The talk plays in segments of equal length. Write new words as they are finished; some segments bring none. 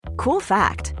Cool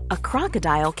fact, a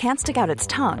crocodile can't stick out its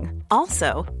tongue.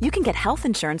 Also, you can get health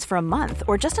insurance for a month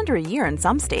or just under a year in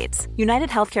some states. United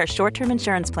Healthcare short-term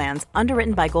insurance plans,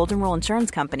 underwritten by Golden Rule Insurance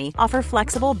Company, offer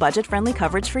flexible, budget-friendly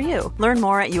coverage for you. Learn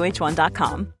more at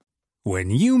uh1.com.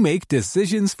 When you make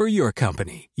decisions for your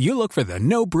company, you look for the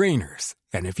no-brainers.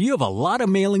 And if you have a lot of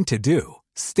mailing to do,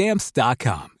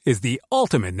 Stamps.com is the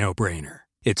ultimate no-brainer.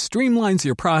 It streamlines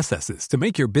your processes to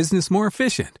make your business more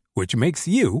efficient, which makes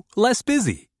you less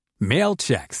busy. Mail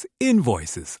checks,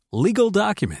 invoices, legal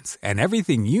documents, and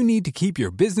everything you need to keep your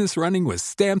business running with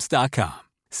Stamps.com.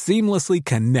 Seamlessly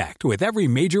connect with every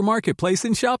major marketplace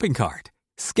and shopping cart.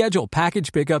 Schedule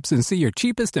package pickups and see your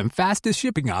cheapest and fastest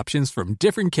shipping options from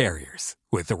different carriers.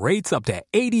 With rates up to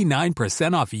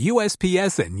 89% off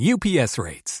USPS and UPS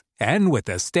rates. And with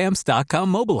the Stamps.com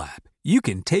mobile app, you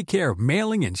can take care of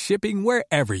mailing and shipping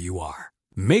wherever you are.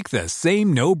 Make the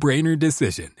same no-brainer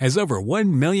decision as over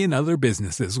 1 million other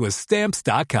businesses with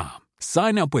Stamps.com.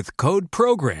 Sign up with code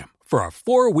PROGRAM for a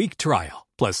 4-week trial,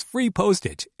 plus free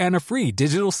postage and a free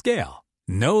digital scale.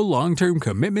 No long-term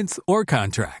commitments or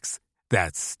contracts.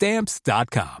 That's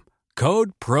Stamps.com.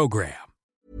 Code PROGRAM.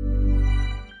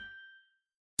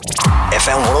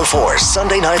 FM 104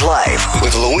 Sunday Night Live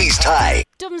with Louise Ty.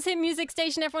 Dublin's hit music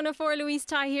station F104, Louise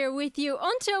Ty here with you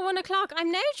until 1 o'clock.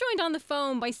 I'm now joined on the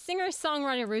phone by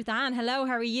singer-songwriter Ruth Ann. Hello,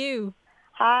 how are you?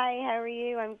 Hi, how are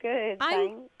you? I'm good,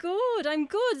 thanks. I'm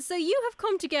good. So you have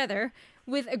come together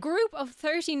with a group of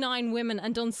 39 women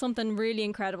and done something really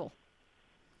incredible.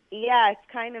 Yeah, it's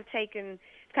kind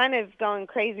of gone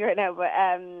crazy right now, but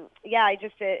I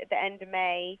just at the end of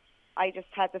May, I just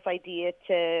had this idea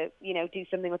to, do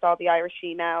something with all the Irish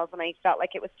females, and I felt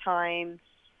like it was time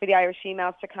for the Irish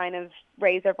females to kind of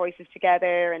raise their voices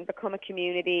together and become a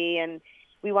community, and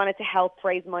we wanted to help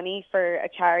raise money for a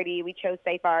charity. We chose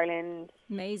Safe Ireland.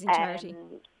 Amazing charity.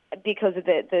 Because of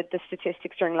the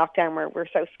statistics during lockdown were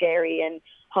so scary, and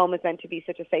home is meant to be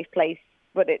such a safe place,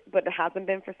 but it hasn't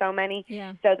been for so many.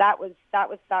 Yeah. So that was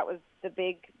the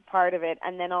big part of it,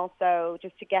 and then also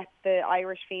just to get the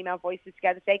Irish female voices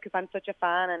together today, because I'm such a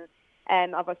fan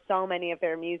and of so many of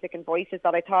their music and voices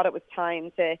that I thought it was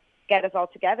time to get us all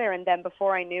together. And then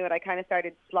before I knew it, I kind of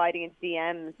started sliding into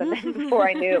DMs, and then before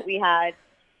I knew it, we had,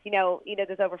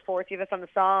 there's over 40 of us on the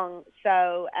song.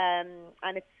 So and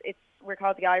we're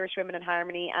called the Irish Women in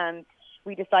Harmony, and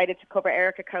we decided to cover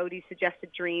Erica Cody's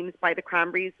Suggested Dreams by the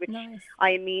Cranberries, which nice.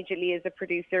 I immediately, as a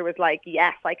producer, was like,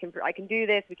 yes, I can do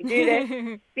this, we can do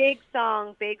this. Big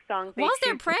song. Was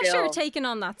there pressure taken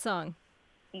on that song?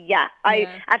 Yeah.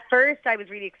 At first I was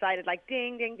really excited, like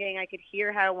ding, ding, ding. I could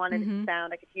hear how I wanted it to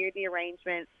sound. I could hear the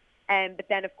arrangement. But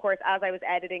then, of course, as I was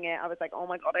editing it, I was like, oh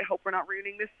my God, I hope we're not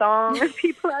ruining this song and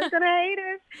people are going to hate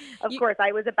it. Of course,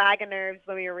 I was a bag of nerves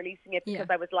when we were releasing it, because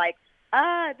I was like,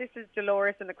 this is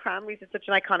Dolores and the Cranberries. It's such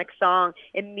an iconic song.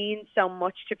 It means so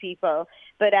much to people.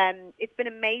 But it's been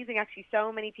amazing, actually.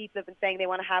 So many people have been saying they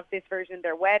want to have this version of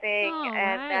their wedding.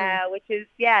 Which is,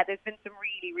 there's been some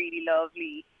really, really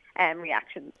lovely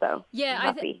reactions. So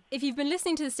if you've been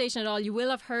listening to the station at all, you will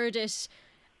have heard it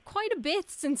quite a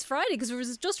bit since Friday, because it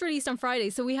was just released on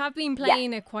Friday, so we have been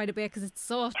playing it quite a bit, because it's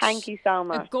such Thank you so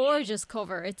much. a gorgeous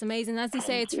cover. It's amazing. As you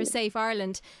say, it's for Safe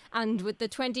Ireland, and with the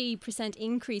 20%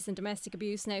 increase in domestic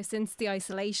abuse now since the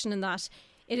isolation and that,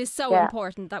 it is so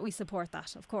important that we support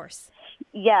that, of course.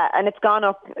 Yeah, and it's gone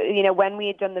up, when we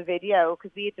had done the video,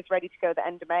 because we had this ready to go at the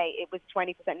end of May, it was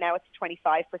 20%, now it's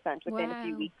 25% within a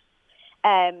few weeks.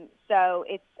 So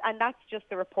and that's just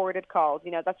the reported calls,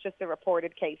 that's just the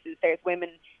reported cases. There's women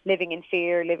living in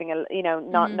fear,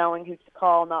 not knowing who to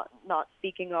call, not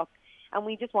speaking up. And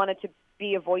we just wanted to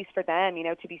be a voice for them,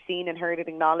 to be seen and heard and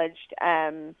acknowledged.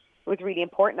 It was really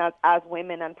important as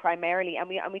women, and primarily, and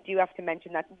we do have to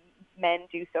mention that men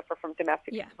do suffer from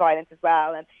domestic violence as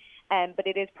well. But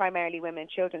it is primarily women and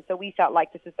children. So we felt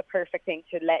like this is the perfect thing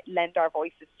to lend our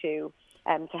voices to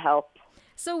help.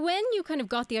 So when you kind of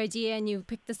got the idea and you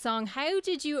picked the song, how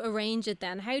did you arrange it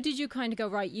then? How did you kind of go,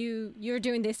 right, you're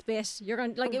doing this bit, you're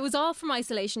going, like, it was all from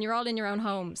isolation, you're all in your own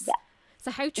homes. Yeah.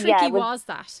 So how tricky was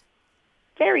that?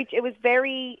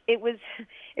 It was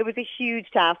a huge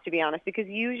task, to be honest, because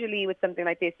usually with something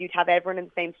like this, you'd have everyone in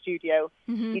the same studio,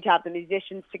 you'd have the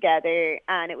musicians together,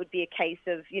 and it would be a case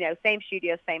of, same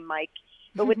studio, same mic.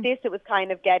 But with this, it was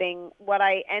kind of what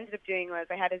I ended up doing was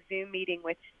I had a Zoom meeting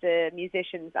with the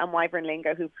musicians and Wyvern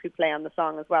Lingo who play on the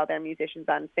song as well. They're musicians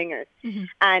and singers.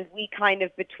 And we kind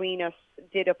of, between us,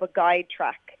 did up a guide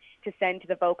track to send to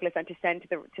the vocalist and to send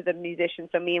to the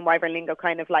musicians. So me and Wyvern Lingo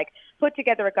kind of like put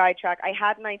together a guide track. I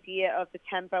had an idea of the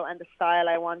tempo and the style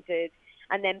I wanted.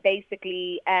 And then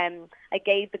basically I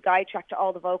gave the guide track to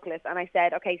all the vocalists and I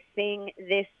said, okay, sing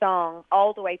this song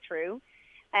all the way through.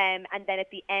 And then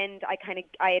at the end, I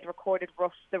had recorded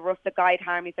the guide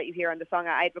harmonies that you hear on the song.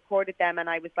 I had recorded them, and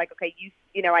I was like, okay,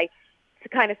 I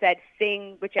kind of said,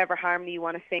 sing whichever harmony you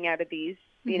want to sing out of these,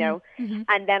 you know.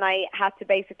 And then I had to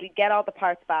basically get all the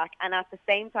parts back, and at the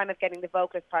same time of getting the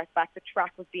vocalist parts back, the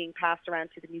track was being passed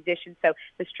around to the musicians. So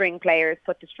the string players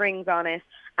put the strings on it,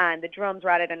 and the drums were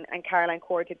at it, and Caroline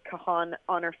Cord did cajon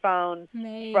on her phone.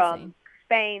 Amazing. From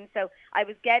Spain. So I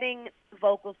was getting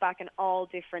vocals back in all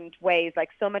different ways. Like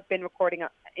some had been recording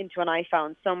into an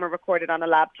iPhone, some were recorded on a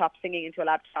laptop, singing into a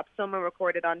laptop, some were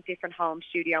recorded on different home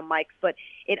studio mics, but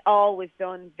it all was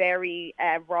done very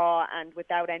raw and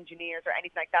without engineers or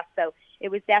anything like that. So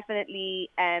it was definitely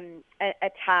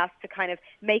a task to kind of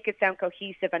make it sound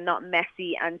cohesive and not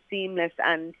messy and seamless,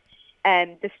 and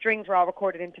the strings were all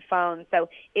recorded into phones. So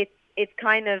it's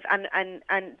kind of and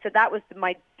so that was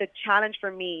the challenge for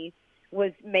me,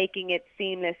 was making it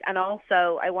seamless. And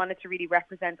also I wanted to really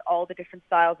represent all the different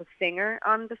styles of singer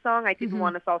on the song. I didn't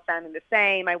want us all sounding the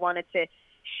same. I wanted to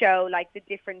show like the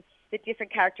different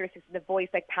characteristics of the voice.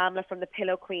 Like Pamela from the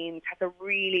Pillow Queens has a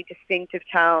really distinctive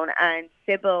tone, and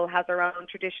Sybil has her own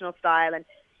traditional style, and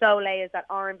Soleil is that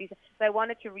R&B. So I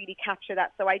wanted to really capture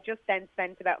that. So I just then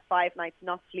spent about 5 nights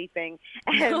not sleeping.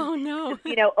 Oh no!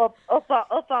 You know, up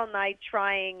all night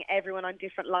trying everyone on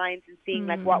different lines and seeing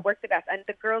like what worked the best. And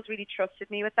the girls really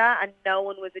trusted me with that. And no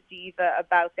one was a diva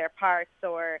about their parts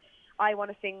or I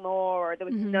want to sing more. Or there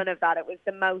was none of that. It was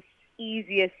the most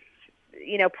easiest,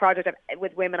 you know, project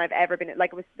with women I've ever been in.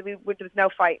 Like there was no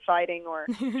fighting or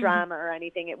drama or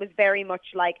anything. It was very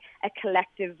much like a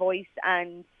collective voice.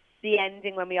 And the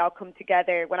ending, when we all come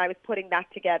together, when I was putting that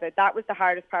together, that was the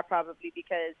hardest part probably,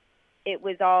 because it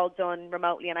was all done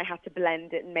remotely and I had to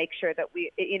blend it and make sure that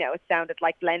it sounded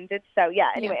like blended. So yeah,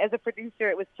 anyway, as a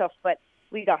producer, it was tough, but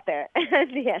we got there.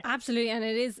 Yes. Absolutely, and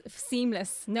it is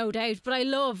seamless, no doubt. But I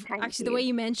love the way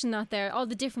you mentioned that there, all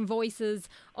the different voices,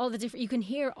 you can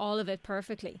hear all of it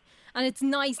perfectly. And it's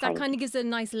nice, that kind of gives it a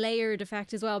nice layered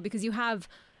effect as well, because you have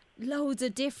loads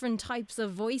of different types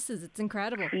of voices. It's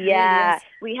incredible. Yeah,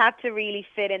 really we had to really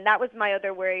fit in. That was my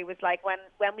other worry, was like when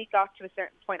we got to a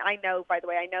certain point, I know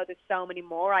there's so many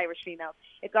more Irish females.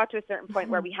 It got to a certain point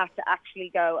where we had to actually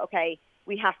go, okay,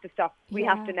 we have to stop. We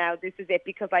have to now, this is it,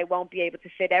 because I won't be able to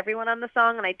fit everyone on the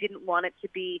song, and I didn't want it to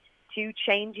be too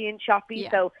changey and choppy. Yeah.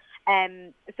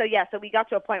 So we got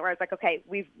to a point where I was like, okay,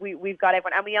 we've got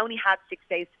everyone, and we only had 6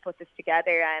 days to put this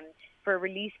together. For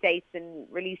release dates and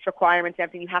release requirements and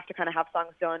everything, you have to kind of have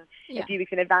songs done a few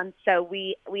weeks in advance. So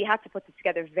we had to put this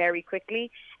together very quickly.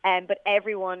 But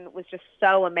everyone was just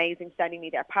so amazing, sending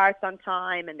me their parts on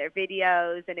time and their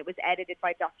videos. And it was edited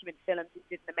by Document Films, who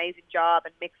did an amazing job,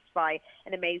 and mixed by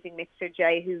an amazing mixer,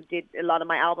 Jay, who did a lot of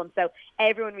my albums. So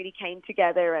everyone really came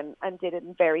together and did it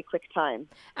in very quick time.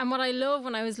 And what I love,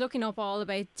 when I was looking up all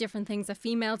about different things that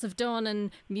females have done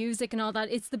and music and all that,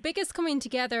 it's the biggest coming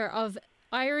together of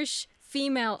Irish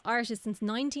female artists since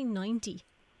 1990.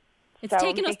 It's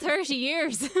taken us 30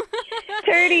 years.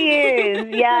 30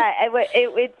 years, yeah.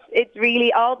 It's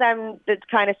really, all them, the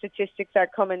kind of statistics are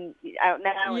coming out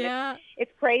now. Yeah. And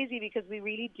it's crazy, because we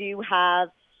really do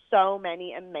have so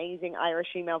many amazing Irish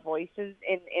female voices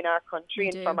in our country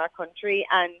and from our country.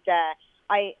 And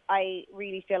I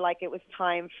really feel like it was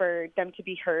time for them to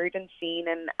be heard and seen,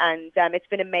 and it's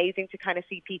been amazing to kind of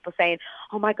see people saying,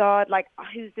 oh my God, like,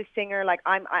 who's this singer? Like,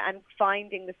 I'm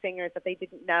finding the singers that they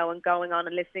didn't know and going on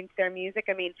and listening to their music.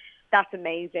 I mean, that's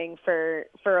amazing for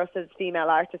us as female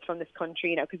artists from this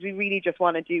country, you know, because we really just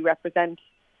want to represent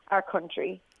our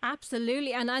country.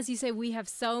 Absolutely. And as you say, we have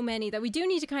so many that we do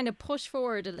need to kind of push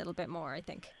forward a little bit more, I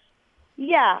think.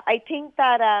 Yeah, I think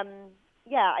that,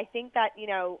 you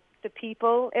know, the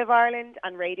people of Ireland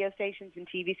and radio stations and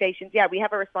TV stations, we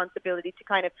have a responsibility to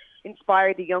kind of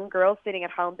inspire the young girls sitting at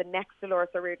home, the next Dolores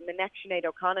O'Riordan, the next Sinead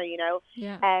O'Connor, you know.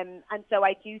 Yeah. And so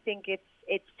I do think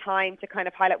it's time to kind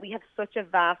of highlight. We have such a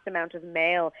vast amount of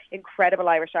male, incredible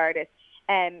Irish artists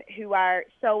who are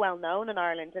so well known in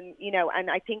Ireland, and you know,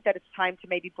 and I think that it's time to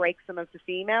maybe break some of the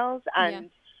females and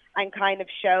kind of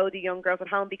show the young girls at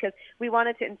home, because we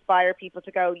wanted to inspire people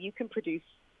to go, you can produce.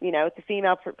 You know, it's a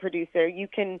female producer. You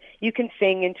can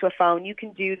sing into a phone. You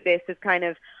can do this, as kind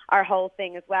of our whole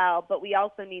thing as well. But we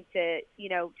also need to, you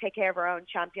know, take care of our own,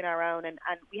 champion our own, and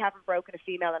we haven't broken a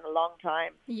female in a long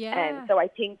time. Yeah. And so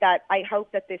I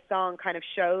hope that this song kind of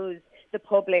shows the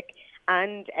public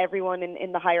and everyone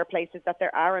in the higher places that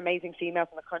there are amazing females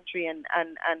in the country, and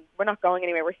we're not going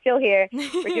anywhere. We're still here.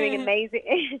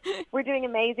 We're doing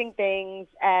amazing things,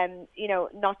 you know,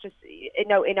 not just, you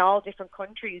know, in all different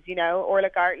countries. You know, Orla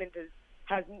Gartland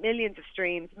has millions of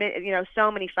streams, you know,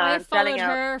 so many fans. I've followed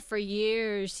her for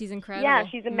years. She's incredible. Yeah,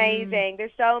 she's amazing.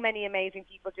 There's so many amazing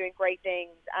people doing great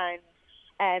things,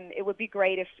 and it would be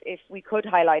great if we could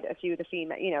highlight a few of the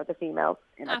females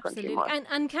in our country more.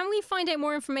 And can we find out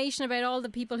more information about all the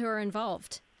people who are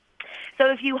involved? So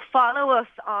if you follow us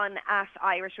on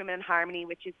 @IrishWomenInHarmony,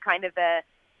 which is kind of a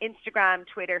Instagram,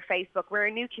 Twitter, Facebook, we're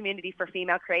a new community for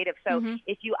female creatives. So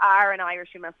if you are an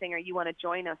Irish female singer, you want to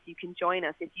join us, you can join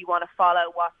us. If you want to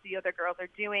follow what the other girls are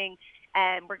doing,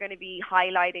 we're going to be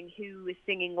highlighting who is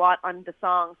singing what on the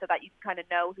song, so that you can kind of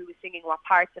know who is singing what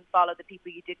parts and follow the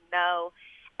people you didn't know.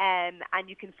 And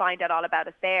you can find out all about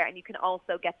us there. And you can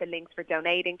also get the links for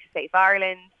donating to Safe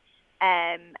Ireland,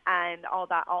 and all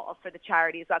for the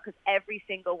charity as well, because every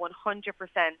single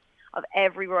 100% of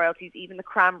every royalties, even the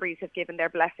Cranberries have given their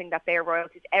blessing that their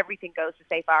royalties, everything goes to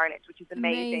Safe Ireland, which is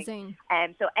amazing.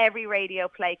 So every radio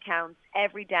play counts,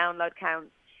 every download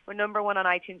counts. We're number 1 on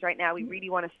iTunes right now. We really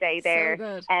want to stay there,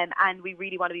 so and we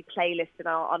really want to be playlisted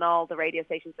on all the radio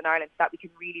stations in Ireland, so that we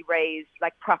can really raise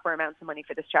like proper amounts of money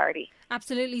for this charity.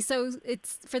 Absolutely. So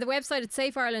it's for the website, it's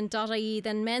safeireland.ie.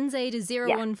 Then Men's Aid is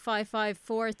 0155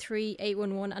 43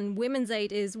 811, and Women's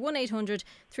Aid is 1800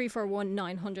 341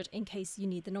 900 in case you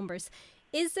need the numbers.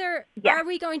 Are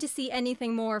we going to see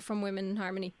anything more from Women in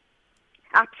Harmony?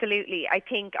 Absolutely. I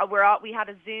think we had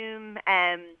a Zoom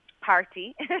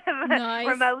party, nice.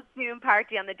 Remote Zoom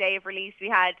party on the day of release. We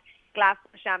had glass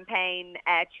of champagne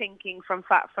chinking from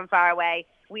far away.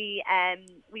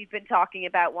 We've been talking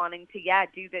about wanting to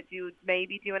do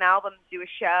an album, do a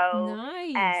show.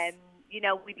 Nice. You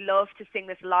know, we'd love to sing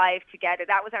this live together.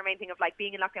 That was our main thing of like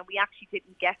being in lockdown. We actually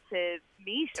didn't get to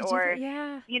meet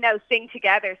you know, sing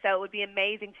together. So it would be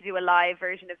amazing to do a live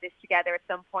version of this together at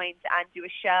some point and do a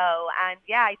show. And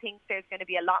yeah, I think there's going to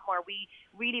be a lot more. We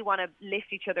really want to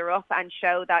lift each other up and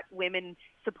show that women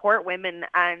support women,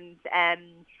 and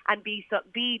be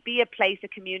a place, a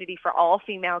community for all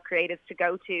female creatives to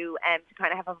go to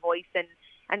kind of have a voice. And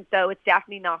so it's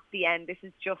definitely not the end. This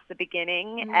is just the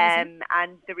beginning. And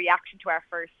the reaction to our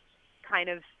first kind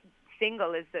of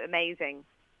single is amazing.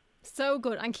 So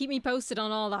good. And keep me posted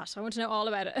on all that. I want to know all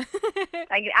about it.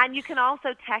 Thank you. And you can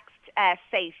also text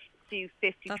SAFE to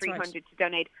 5300 to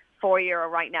donate €4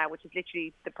 right now, which is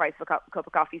literally the price of a cup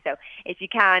of coffee. So if you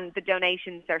can, the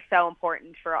donations are so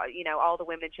important for, you know, all the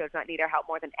women and children that need our help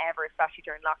more than ever, especially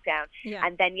during lockdown. Yeah.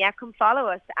 And then, come follow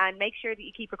us and make sure that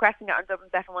you keep requesting it on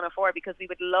Dublin's FM 104, because we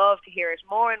would love to hear it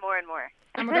more and more and more.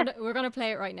 And we're gonna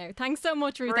play it right now. Thanks so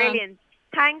much, Ruth. Brilliant.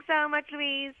 Thanks so much,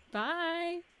 Louise.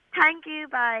 Bye. Thank you.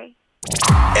 Bye.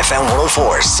 FM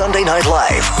 104 Sunday Night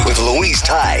Live with Louise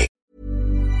Ty.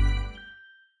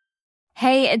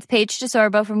 Hey, it's Paige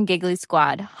DeSorbo from Giggly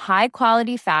Squad. High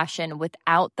quality fashion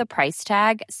without the price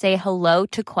tag. Say hello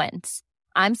to Quince.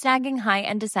 I'm snagging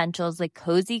high-end essentials like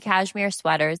cozy cashmere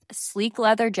sweaters, sleek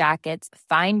leather jackets,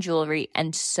 fine jewelry,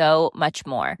 and so much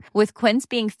more. With Quince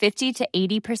being 50 to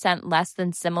 80% less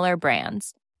than similar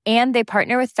brands. And they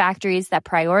partner with factories that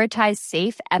prioritize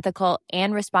safe, ethical,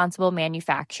 and responsible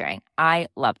manufacturing. I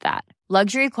love that.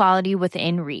 Luxury quality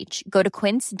within reach. Go to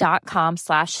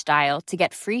quince.com/style to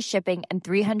get free shipping and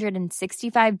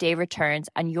 365-day returns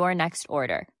on your next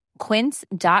order.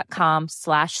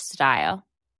 Quince.com/style.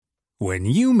 When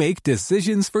you make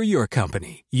decisions for your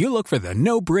company, you look for the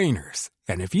no-brainers.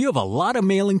 And if you have a lot of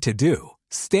mailing to do,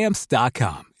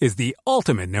 Stamps.com is the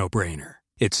ultimate no-brainer.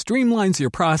 It streamlines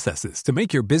your processes to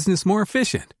make your business more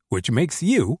efficient, which makes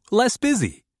you less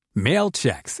busy. Mail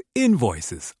checks,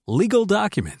 invoices, legal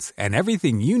documents, and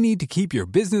everything you need to keep your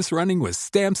business running with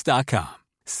Stamps.com.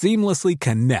 Seamlessly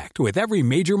connect with every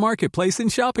major marketplace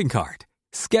and shopping cart.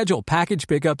 Schedule package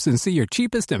pickups and see your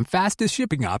cheapest and fastest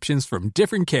shipping options from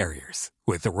different carriers,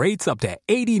 with rates up to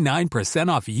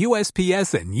 89% off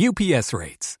USPS and UPS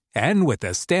rates. And with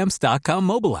the Stamps.com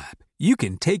mobile app, you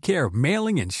can take care of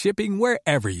mailing and shipping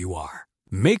wherever you are.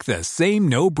 Make the same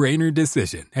no-brainer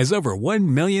decision as over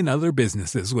 1 million other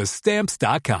businesses with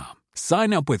Stamps.com.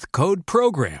 Sign up with code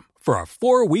PROGRAM for a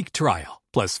 4-week trial,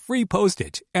 plus free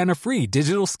postage and a free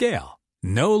digital scale.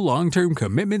 No long-term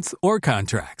commitments or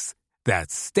contracts.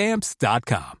 That's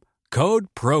Stamps.com. Code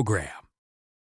PROGRAM.